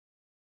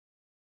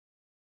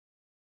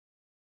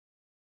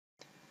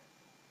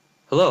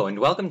Hello and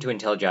welcome to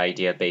IntelliJ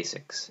IDEA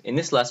Basics. In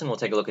this lesson we'll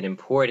take a look at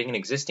importing an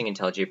existing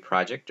IntelliJ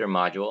project or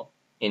module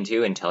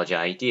into IntelliJ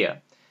IDEA.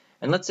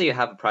 And let's say you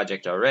have a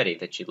project already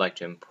that you'd like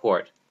to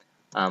import.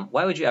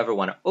 Why would you ever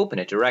want to open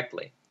it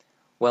directly?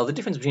 Well, the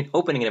difference between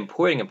opening and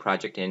importing a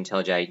project in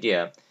IntelliJ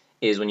IDEA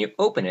is when you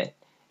open it,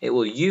 it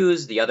will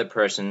use the other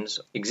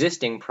person's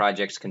existing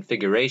project's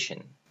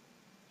configuration.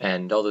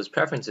 And all those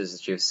preferences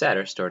that you've set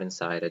are stored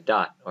inside a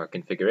dot or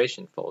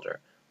configuration folder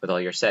with all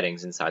your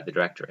settings inside the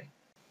directory.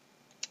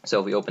 So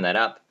if we open that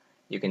up,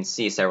 you can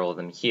see several of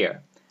them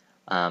here.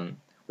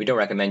 We don't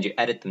recommend you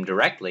edit them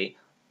directly,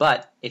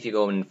 but if you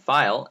go in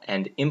File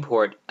and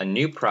import a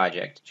new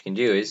project, what you can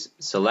do is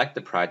select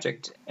the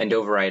project and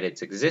override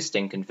its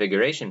existing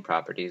configuration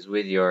properties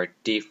with your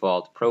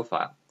default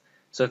profile.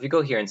 So if you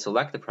go here and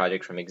select the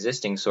project from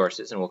existing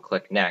sources, and we'll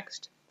click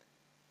Next,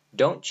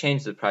 don't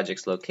change the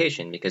project's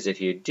location, because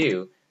if you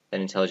do,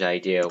 then IntelliJ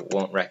IDEA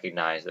won't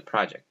recognize the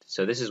project.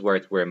 So this is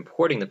where we're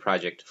importing the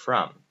project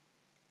from.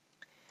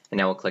 And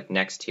now we'll click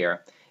Next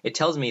here. It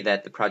tells me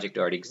that the project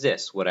already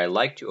exists. Would I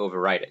like to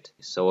overwrite it?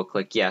 So we'll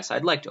click Yes,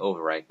 I'd like to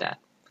overwrite that.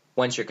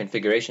 Once your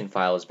configuration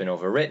file has been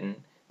overwritten,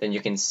 then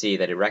you can see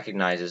that it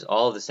recognizes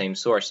all of the same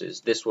sources.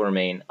 This will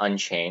remain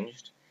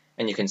unchanged,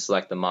 and you can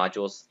select the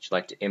modules that you'd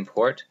like to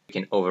import. You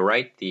can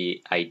overwrite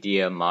the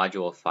IDEA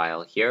module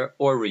file here,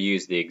 or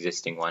reuse the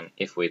existing one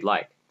if we'd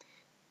like.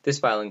 This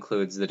file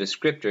includes the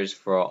descriptors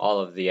for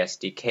all of the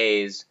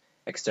SDKs,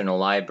 external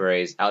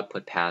libraries,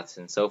 output paths,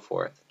 and so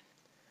forth.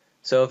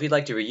 So if you'd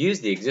like to reuse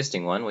the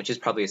existing one, which is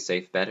probably a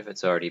safe bet if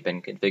it's already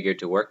been configured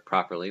to work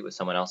properly with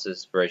someone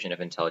else's version of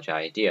IntelliJ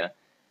IDEA,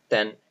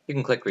 then you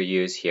can click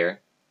Reuse here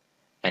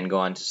and go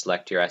on to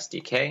select your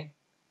SDK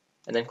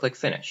and then click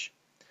Finish.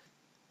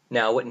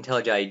 Now what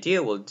IntelliJ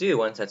IDEA will do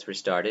once that's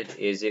restarted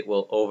is it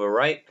will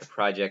overwrite the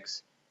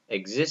project's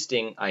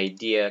existing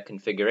IDEA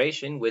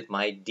configuration with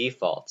my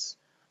defaults.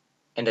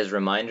 And as a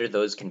reminder,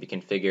 those can be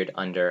configured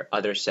under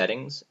Other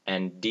Settings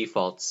and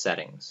Default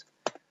Settings.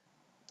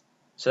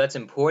 So that's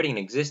importing an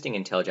existing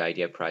IntelliJ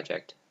IDEA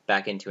project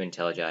back into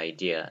IntelliJ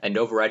IDEA and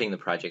overwriting the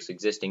project's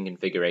existing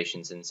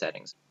configurations and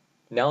settings.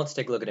 Now let's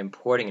take a look at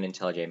importing an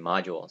IntelliJ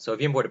module. So if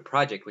you import a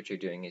project, what you're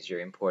doing is you're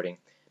importing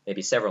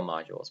maybe several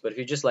modules. But if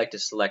you just like to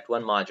select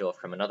one module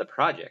from another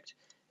project,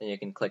 then you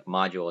can click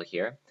Module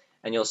here,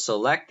 and you'll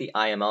select the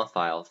IML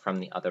file from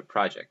the other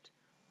project.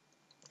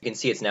 You can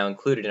see it's now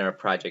included in our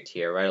project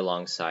here right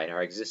alongside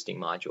our existing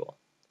module.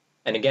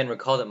 And again,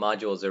 recall that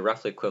modules are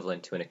roughly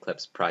equivalent to an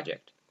Eclipse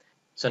project.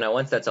 So now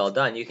once that's all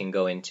done, you can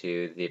go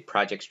into the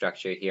project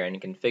structure here and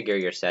configure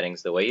your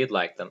settings the way you'd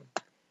like them.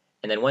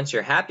 And then once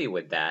you're happy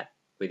with that,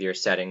 with your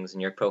settings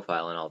and your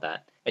profile and all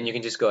that, and you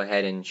can just go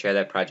ahead and share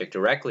that project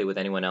directly with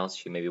anyone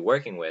else you may be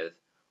working with,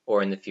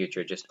 or in the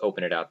future just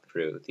open it up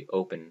through the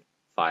Open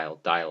File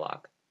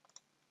dialog.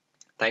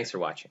 Thanks for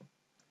watching.